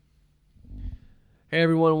Hey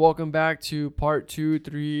everyone, welcome back to part 2,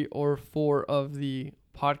 3, or 4 of the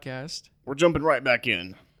podcast. We're jumping right back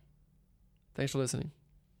in. Thanks for listening.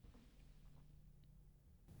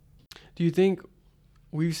 Do you think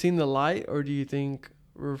we've seen the light, or do you think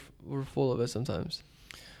we're full of it sometimes?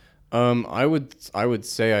 I would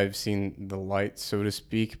say I've seen the light, so to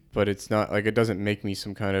speak, but it's not like it doesn't make me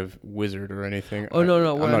some kind of wizard or anything. Oh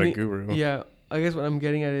no, I'm not a guru. Yeah, I guess what I'm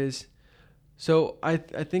getting at is, so I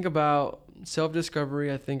think about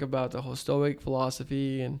self-discovery. I think about the whole Stoic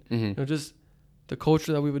philosophy and just the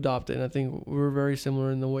culture that we've adopted. And I think we're very similar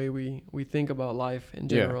in the way we think about life in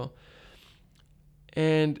general. Yeah.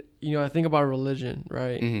 And I think about religion,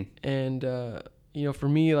 right? And for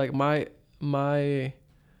me, like my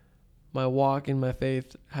walk in my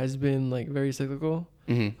faith has been like very cyclical.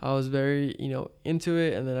 I was very into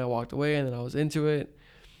it, and then I walked away, and then I was into it.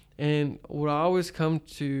 And what I always come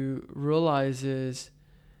to realize is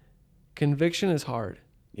conviction is hard.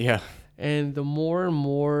 Yeah. And the more and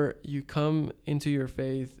more you come into your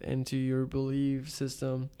faith, into your belief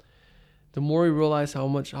system, the more you realize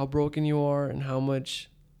how broken you are and how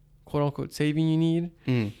much quote unquote saving you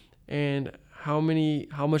need, and how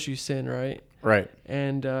much you sin, right? Right.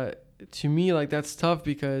 And to me, like, that's tough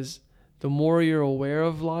because the more you're aware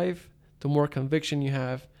of life, the more conviction you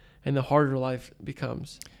have, and the harder life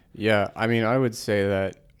becomes. Yeah, I mean, I would say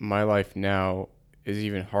that my life now is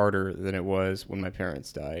even harder than it was when my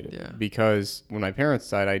parents died. Yeah. Because when my parents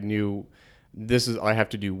died, I knew I have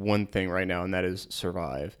to do one thing right now, and that is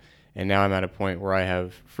survive. And now I'm at a point where I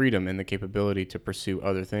have freedom and the capability to pursue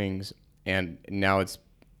other things. And now it's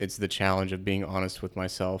the challenge of being honest with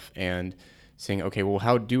myself and saying, okay, well,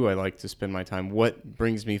 how do I like to spend my time? What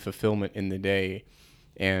brings me fulfillment in the day?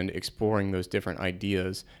 And exploring those different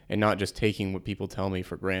ideas and not just taking what people tell me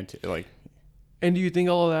for granted. Like, and do you think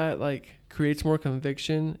all of that like creates more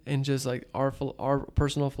conviction in just like our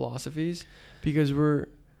personal philosophies? Because you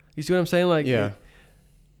see what I'm saying? Like, yeah.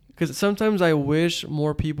 Because sometimes I wish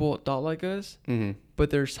more people thought like us, but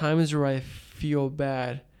there's times where I feel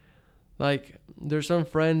bad. Like, there's some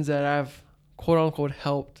friends that I've quote unquote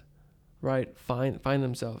helped, right, find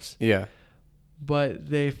themselves. Yeah. But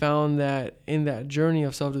they found that in that journey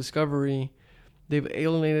of self-discovery, they've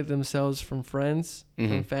alienated themselves from friends,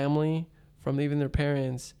 from family, from even their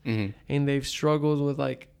parents, and they've struggled with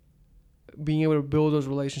like being able to build those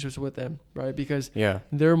relationships with them, right? Because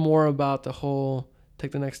they're more about the whole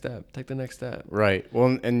take the next step. Right.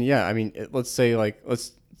 Well, and yeah, I mean, let's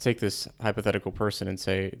take this hypothetical person and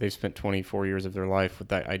say they've spent 24 years of their life with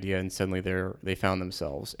that idea, and suddenly they found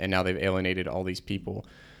themselves, and now they've alienated all these people.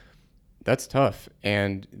 That's tough,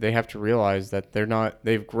 and they have to realize that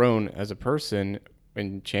they've grown as a person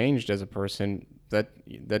and changed as a person.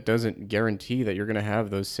 That doesn't guarantee that you're going to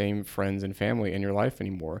have those same friends and family in your life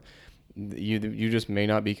anymore. You just may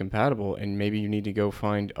not be compatible, and maybe you need to go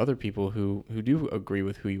find other people who do agree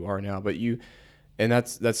with who you are now. And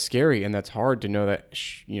that's scary, and that's hard to know that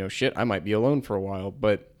shit, I might be alone for a while,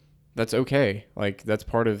 but that's okay. Like, that's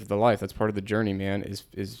part of the life. That's part of the journey, man,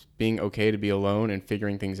 is being okay to be alone and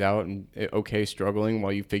figuring things out, and okay struggling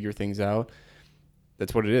while you figure things out.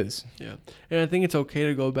 That's what it is. Yeah. And I think it's okay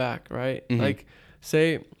to go back, right? Like,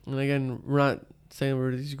 say, and again, we're not saying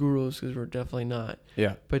we're these gurus because we're definitely not.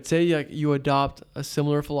 Yeah. But say like you adopt a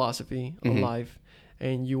similar philosophy of life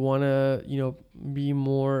and you want to, be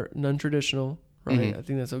more non-traditional, right? I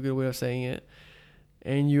think that's a good way of saying it.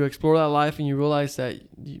 And you explore that life and you realize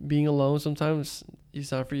that being alone sometimes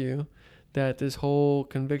is not for you, that this whole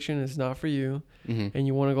conviction is not for you, and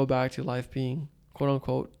you want to go back to life being quote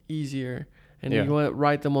unquote easier, and you want to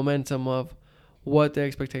ride the momentum of what the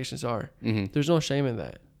expectations are. There's no shame in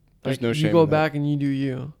that. There's no shame. You go back and you do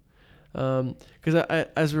you. Because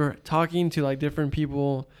as we're talking to like different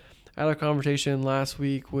people, I had a conversation last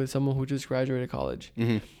week with someone who just graduated college.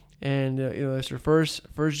 And, it's their first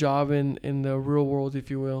job in the real world,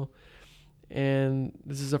 if you will. And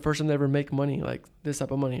this is the first time they ever make money, like this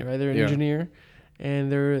type of money, right? They're an engineer,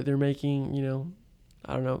 and they're making,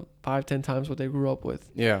 I don't know, 5-10 times what they grew up with.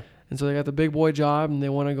 Yeah. And so they got the big boy job, and they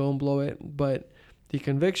want to go and blow it. But the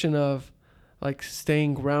conviction of, like,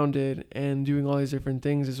 staying grounded and doing all these different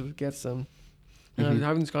things is what gets them. And I was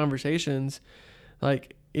having these conversations,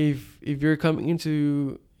 like, if you're coming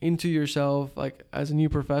into yourself like as a new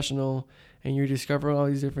professional and you're discovering all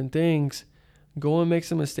these different things, go and make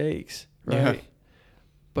some mistakes, right?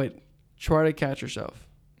 But try to catch yourself,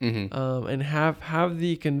 and have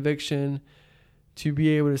the conviction to be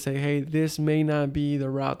able to say, hey, this may not be the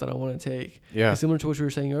route that I want to take. Similar to what you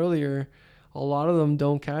were saying earlier, a lot of them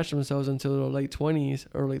don't catch themselves until their late 20s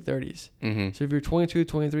or late 30s. So if you're 22,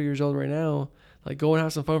 23 years old right now, like, go and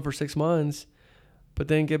have some fun for 6 months, but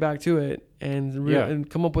then get back to it and Yeah. and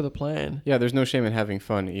come up with a plan. Yeah, there's no shame in having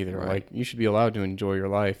fun either. Right. Like you should be allowed to enjoy your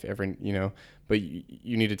life but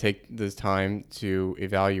you need to take this time to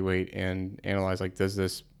evaluate and analyze, like, is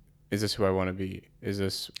this who I want to be? Is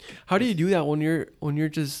this How do you do that when you're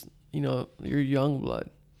just, you're young blood?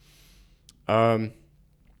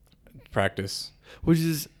 practice? Which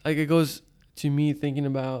is like, it goes to me thinking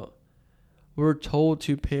about, we're told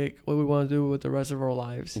to pick what we want to do with the rest of our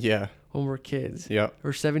lives Yeah. when we're kids. Yeah.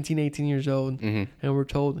 We're 17, 18 years old, Mm-hmm. and we're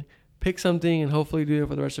told pick something and hopefully do it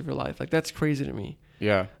for the rest of your life. Like, that's crazy to me.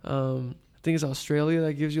 Yeah. I think it's Australia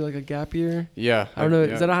that gives you like a gap year. Yeah. I don't know.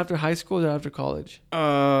 Yeah. Is that after high school or is that after college?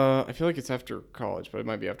 I feel like it's after college, but it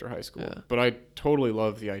might be after high school. Yeah. But I totally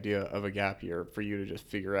love the idea of a gap year for you to just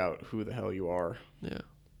figure out who the hell you are. Yeah.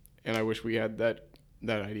 And I wish we had that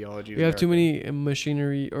ideology. We have too many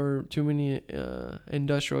machinery or too many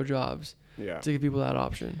industrial jobs Yeah. to give people that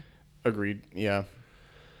option. Agreed. Yeah.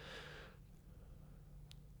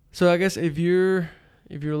 So I guess if you're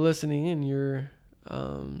listening and you're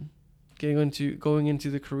going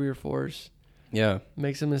into the career force, Yeah.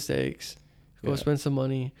 make some mistakes, go Yeah. spend some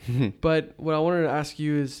money. But what I wanted to ask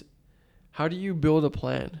you is, how do you build a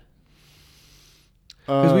plan?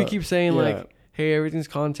 Because we keep saying like, hey, everything's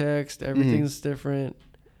context, everything's different.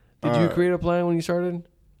 Did you create a plan when you started?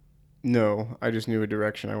 No, I just knew a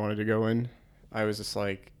direction I wanted to go in. I was just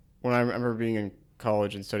like, when I remember being in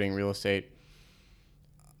college and studying real estate,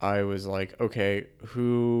 I was like, okay,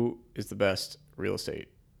 who is the best real estate?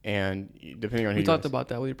 And depending on who We you talked about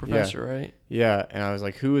that with your professor, right? Yeah, and I was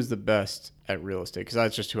like, who is the best at real estate? Because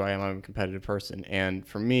that's just who I am. I'm a competitive person. And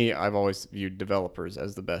for me, I've always viewed developers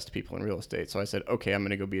as the best people in real estate. So I said, okay, I'm going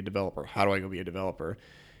to go be a developer. How do I go be a developer?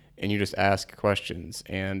 And you just ask questions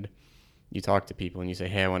and you talk to people and you say,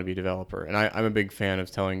 hey, I want to be a developer. And I'm a big fan of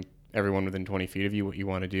telling everyone within 20 feet of you what you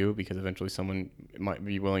want to do, because eventually someone might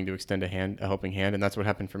be willing to extend a helping hand. And that's what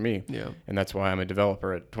happened for me. Yeah. And that's why I'm a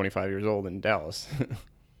developer at 25 years old in Dallas.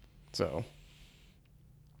 So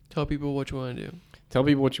Tell people what you want to do. tell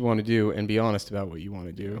people what you want to do and be honest about what you want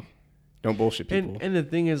to do. Don't bullshit people. And the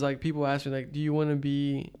thing is, like, people ask me, like, do you want to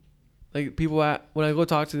be, like, when I go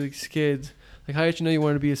talk to these kids, like, how did you know you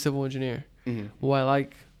wanted to be a civil engineer? Mm-hmm. Well, I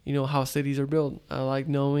like, how cities are built. I like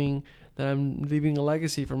knowing that I'm leaving a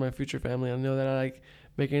legacy for my future family. I know that I like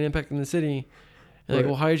making an impact in the city. And like, Right.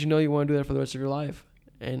 well, how did you know you want to do that for the rest of your life?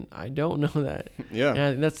 And I don't know that. Yeah.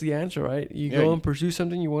 And that's the answer, right? You Yeah, go and pursue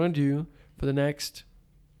something you want to do for the next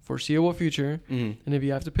foreseeable future. Mm-hmm. And if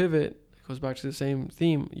you have to pivot, it goes back to the same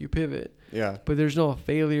theme. You pivot. Yeah. But there's no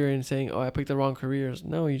failure in saying, oh, I picked the wrong careers.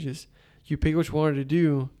 No, you pick what you wanted to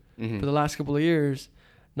do Mm-hmm. for the last couple of years.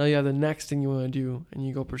 Now you have the next thing you want to do, and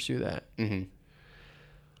you go pursue that. Mm-hmm.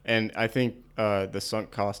 And I think the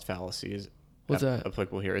sunk cost fallacy is What's that?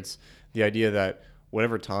 applicable here. It's the idea that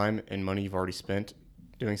whatever time and money you've already spent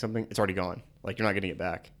doing something, it's already gone. Like, you're not getting it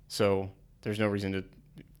back. So there's no reason to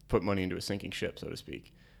put money into a sinking ship, so to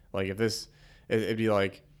speak. Like, it'd be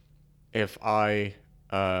like if I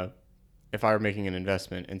were making an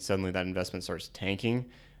investment and suddenly that investment starts tanking,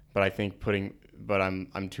 but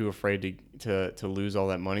I'm too afraid to lose all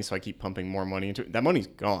that money, so I keep pumping more money into it. That money's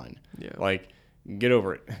gone. Yeah. Like, get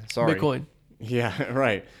over it. Sorry. Bitcoin. Yeah,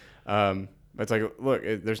 right. But it's like, look,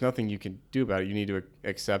 there's nothing you can do about it. You need to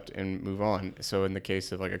accept and move on. So in the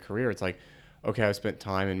case of like a career, it's like, okay, I've spent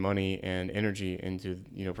time and money and energy into,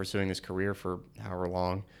 pursuing this career for however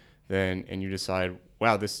long, and you decide,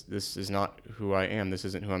 wow, this is not who I am. This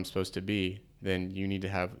isn't who I'm supposed to be. Then you need to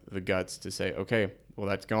have the guts to say, okay, well,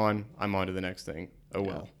 that's gone. I'm on to the next thing. Oh,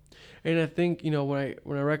 well. And I think, when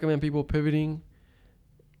I recommend people pivoting,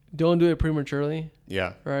 don't do it prematurely,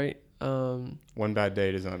 Yeah. right? One bad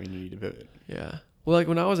day does not mean you need to pivot. Yeah. Well, like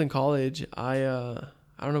when I was in college, I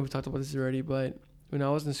don't know if we talked about this already, but when I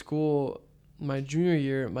was in school, my junior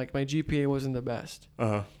year, like my GPA wasn't the best.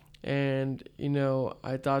 Uh-huh. And,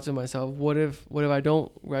 I thought to myself, what if I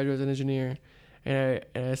don't graduate as an engineer? And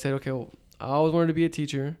I said, okay, well, I always wanted to be a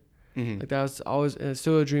teacher. Mm-hmm. Like that was always, and it's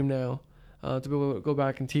still a dream now, to be able to go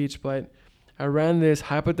back and teach. But I ran this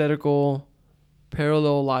hypothetical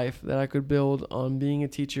parallel life that I could build on being a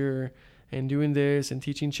teacher and doing this and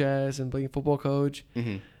teaching chess and being a football coach.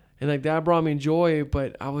 Mm-hmm. And like that brought me joy,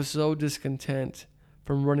 but I was so discontent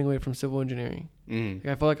from running away from civil engineering. Mm-hmm.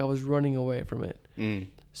 Like I felt like I was running away from it. Mm-hmm.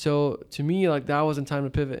 So to me, like that wasn't time to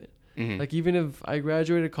pivot. Mm-hmm. Like even if I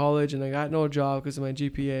graduated college and I got no job because of my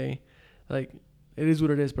GPA, like it is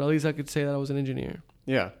what it is. But at least I could say that I was an engineer.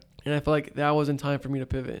 Yeah. And I felt like that wasn't time for me to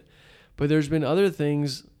pivot. But there's been other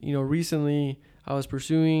things, recently I was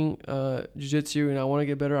pursuing jiu-jitsu and I want to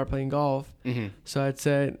get better at playing golf. Mm-hmm. So I'd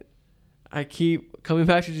said I keep coming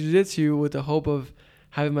back to jiu-jitsu with the hope of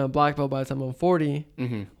having my black belt by the time I'm 40,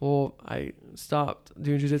 Mm-hmm. well, I stopped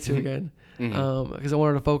doing jiu-jitsu again Mm-hmm. because I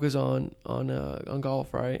wanted to focus on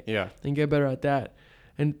golf, right, Yeah. and get better at that.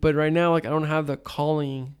 But right now, like I don't have the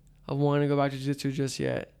calling of wanting to go back to jiu-jitsu just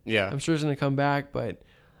yet. Yeah. I'm sure it's gonna come back, but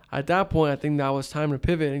at that point, I think that was time to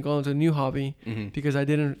pivot and go into a new hobby Mm-hmm. because I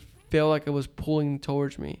didn't feel like it was pulling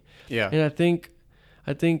towards me. Yeah. And I think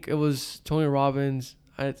it was Tony Robbins.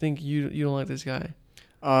 I think you don't like this guy.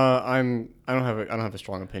 I don't have a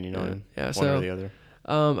strong opinion on him. Yeah. One So or the other.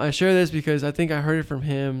 I share this because I think I heard it from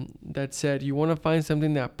him that said you want to find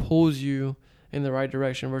something that pulls you in the right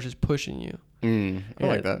direction versus pushing you. I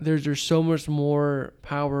like that. There's so much more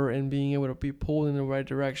power in being able to be pulled in the right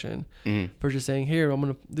direction Mm-hmm. versus saying, here,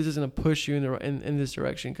 this is gonna push you in this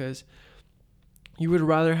direction, because you would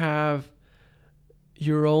rather have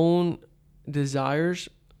your own desires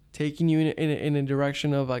taking you in a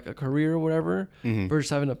direction of like a career or whatever Mm-hmm. versus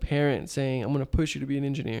having a parent saying, I'm gonna push you to be an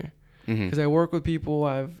engineer. Mm-hmm. Because I work with people,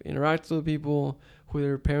 I've interacted with people who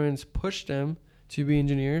their parents pushed them to be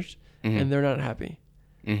engineers, Mm-hmm. and they're not happy.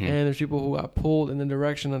 Mm-hmm. And there's people who got pulled in the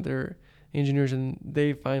direction that they're engineers and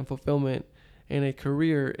they find fulfillment in a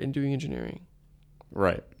career in doing engineering.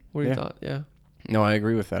 Right. What are your Yeah. thoughts? Yeah. No, I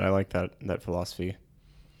agree with that. I like that philosophy.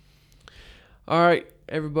 All right,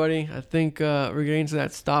 everybody. I think we're getting to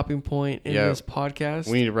that stopping point in Yeah. this podcast.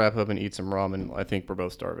 We need to wrap up and eat some ramen. I think we're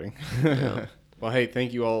both starving. Yeah. Well, hey,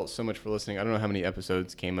 thank you all so much for listening. I don't know how many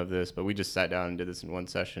episodes came of this, but we just sat down and did this in one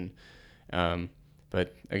session.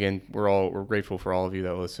 But again, we're grateful for all of you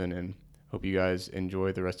that listen, and hope you guys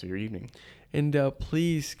enjoy the rest of your evening. And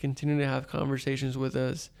please continue to have conversations with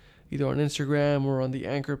us, either on Instagram or on the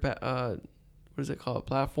Anchor, what is it called,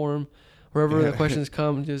 platform, wherever the questions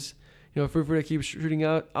come. Just feel free to keep shooting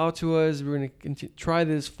out to us. We're gonna try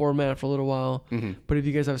this format for a little while, Mm-hmm. but if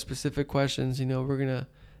you guys have specific questions, we're gonna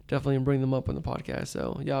definitely bring them up on the podcast.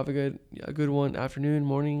 So yeah, have a good one, afternoon,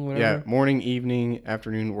 morning, whatever. Yeah, morning, evening,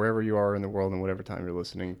 afternoon, wherever you are in the world and whatever time you're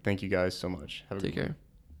listening. Thank you guys so much. Have a Take good one. care.